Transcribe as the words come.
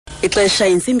Ixesha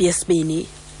intsimbi yesibini.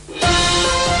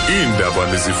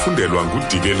 Iindaba nezifundelwa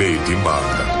ngudikeledi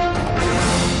Mbanga.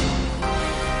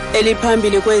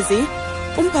 Eliphambili kwezi,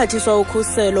 Umphathiswa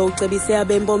wokhuselo ucebise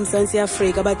abemi boMzantsi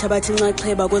Afrika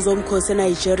abathabath'inxaxheba kwezomkhosi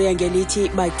eNigeria ngelithi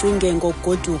bacinge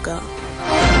ngokugoduka.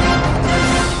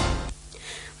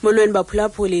 Molweni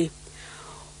baphulaphuli.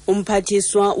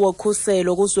 Umphathiswa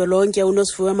wokhuselo kuzwelonke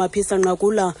u-Nosiviwe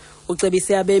Mapisa-Nqakula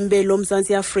ucebise abemi beli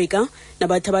loMzantsi Afrika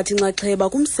nabathabath'inxaxheba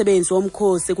kumsebenzi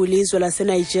womkhosi kwilizwe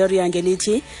lase-Nigeria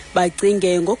ngelithi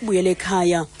bacinge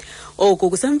ngokubuyel'ekhaya. Oku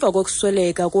kusemva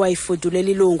kokusweleka kuwayifudulela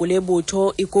ilungu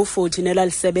lebutho ikufuthi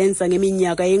nelalisebenza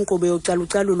ngeminyaka yenkqubo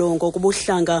yocalucalulo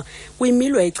ngokubuhlanga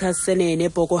kwimilo echasene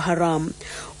neBoko Haram.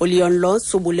 uLeon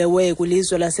Lots ubulewe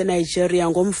kwilizwe lase-Nigeria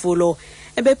ngomvulo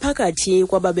ebephakathi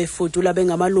kwababefudula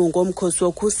bengamalungu omkhosi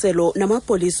wokhuselo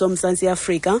namapolisa oMzantsi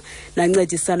Afrika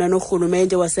nancedisana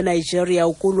norhulumente waseNigeria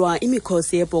ukulwa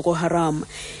imikhosi yeBoko Haram.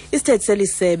 Isithethi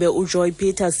selisebe uJoy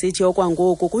Peter sithi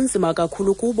okwangoku kunzima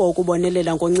kakhulu kubo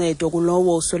ukubonelela ngoncedo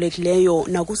kulowo uswelekileyo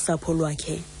nakusapho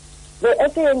lwakhe. The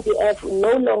SANDF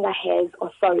no longer has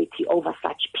authority over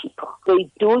such people.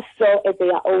 They do so at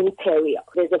their own peril.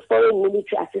 There's a Foreign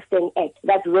Military Assistance Act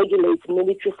that regulates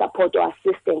military support or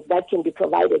assistance that can be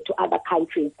provided to other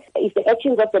countries. If the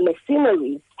actions of the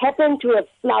mercenaries happen to have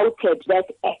flouted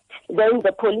that act, then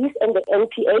the police and the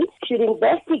NPA should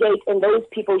investigate and those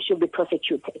people should be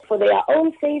prosecuted for their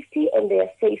own safety and their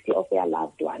safety of their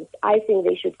loved ones. I think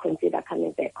they should consider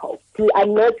coming back home. We are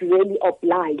not really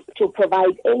obliged to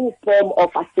provide any form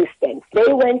of assistance.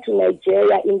 They went to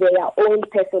Nigeria in their own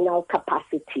personal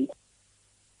capacity.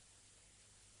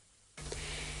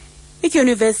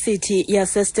 I-Dyunivesity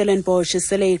yaseStellenbosch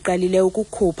sele iqalile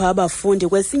ukukhupha abafundi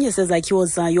kwesinye sezakhiwo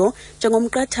zayo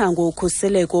njengomqathango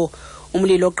wokhuseleko.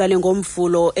 Umlilo oqale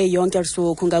ngomvulo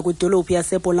eYonkershoek ngakwidolophu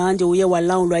yasePolandi uye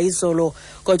walawulwa izolo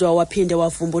kodwa waphinde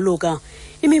wavumbuluka.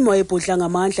 Imimoya ebhudla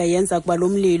ngamandla yenza kuba lo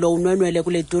mlilo unwenwele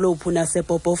kule dolophu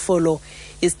nasebhobhofolo.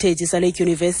 Isithethi sale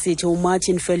Dyunivesity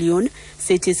uMartin Viljoen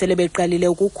sithi sele beqalile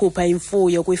ukukhupha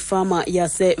imfuyo kwifama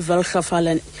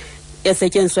yaseVelgevalen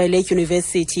esetyenziswa yile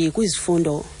Dyunivesity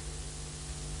kwizifundo.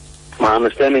 My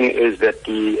understanding is that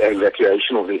the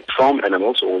evacuation of the farm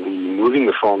animals, or the moving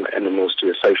the farm animals to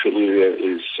a safer area,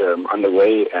 is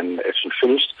underway and actually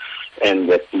finished, and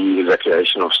that the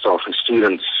evacuation of staff and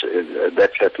students,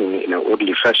 that's happening in an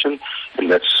orderly fashion,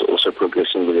 and that's also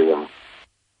progressing very well.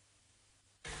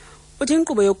 Uthi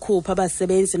inkqubo yokukhupha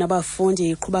abasebenzi nabafundi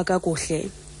iqhuba kakuhle.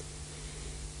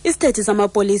 Isithethi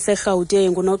samapolisa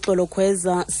eGauteng uNoxolo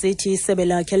Khweza sithi isebe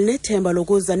lakhe linethemba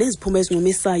lokuza neziphumo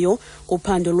ezincumisayo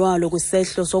kuphando lwalo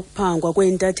kwisehlo sokuphangwa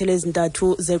kweentatheli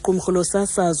ezintathu zequmrhu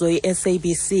losasazo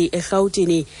i-SABC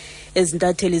eGauteng.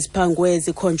 Ezintatheli ziphangwe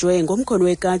zikhonjwe ngomkhono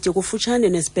wekati kufutshane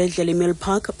nesibhedlele iMill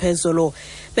Park phezolo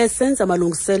besenza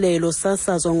amalungiselelo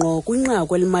sasazo ngqo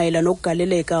kwinqaku elimayela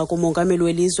nokugaleleka kumongameli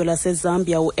welizwe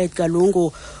laseZambia uEdgar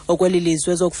Lungu okweli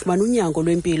lizwe zokufumana unyango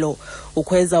lwempilo.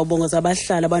 Ukhweza ubongoza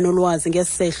abahlali abanolwazi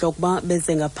ngesehlo ukuba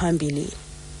beze ngaphambili.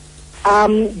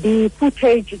 The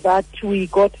footage that we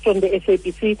got from the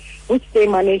SABC, which they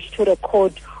managed to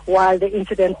record while the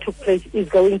incident took place, is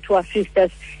going to assist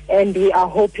us, and we are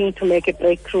hoping to make a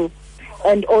breakthrough.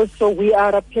 And also we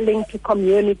are appealing to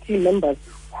community members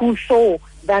who saw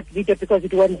that video, because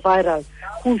it went viral,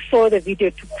 who saw the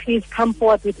video, to please come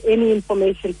forward with any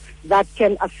information that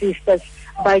can assist us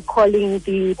by calling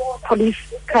the police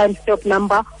crime stop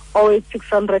number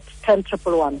 08600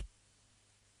 10111.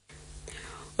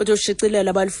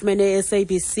 Ushicilela abalifumene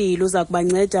e-SABC luza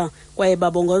kubanceda kwaye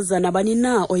babongoza nabani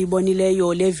na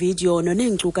oyibonileyo le video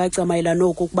noneenkcukacha mayelana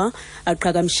noku ukuba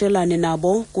aqhagamshelane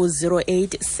nabo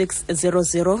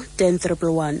ku-08600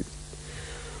 10111.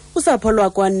 Usapho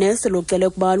lwakwaNes lucele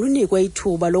ukuba lunikwe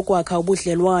ithuba lokwakha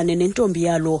ubudlelwane nentombi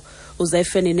yalo.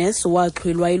 uZefeniness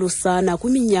waxhwilwa ilusana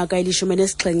kwiminyaka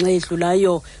eli-17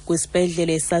 edlulayo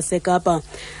kwisibhedlele saseKapa.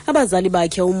 Abazali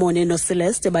bakhe uMone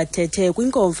noCeleste bathethe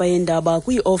kwinkomfa yendaba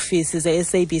kwii-ofisi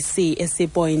ze-SABC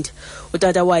eSeaPoint.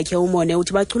 Utata wakhe uMone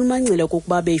uthi bachulumancile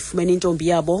kukuba beyifumene intombi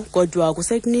yabo kodwa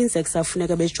kusekuninzi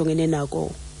ekusafuneka bejongene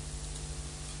nako.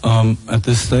 At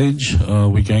this stage,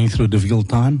 we're going through a difficult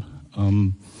time.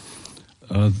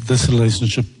 This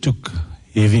relationship took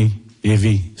heavy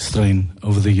strain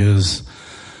over the years.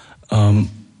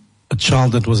 A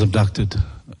child that was abducted,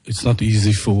 it's not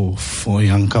easy for a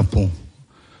young couple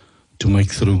to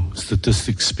make through.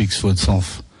 Statistics speaks for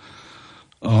itself.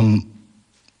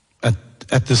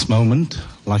 At this moment,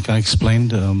 like I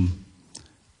explained,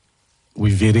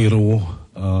 we're very raw.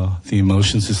 The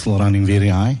emotions is still running very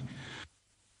high.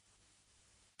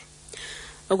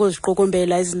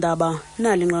 Ukuziqukumbela izindaba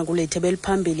nali nqaku lethu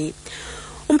beliphambili.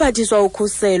 Umphathiswa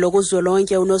wokhuseleko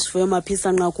kuzwelonke u-Nosiviwe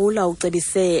Mapisa-Nqakula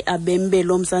ucebise abemi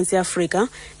loMzantsi Afrika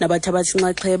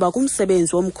nabathabath'inxaxheba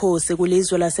kumsebenzi womkhosi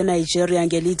kwilizwe lase-Nigeria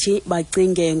ngelithi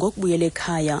bacinge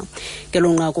ngokubuyel'ekhaya. Ngelo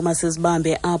nqaku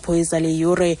masizibambe apho izale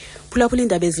yure phulaphula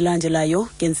iindaba ezilandelayo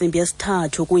ngentsimbi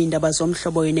yesithathu kwiindaba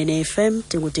zomhlobo yenene FM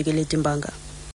ndingudikeledi Mbanga.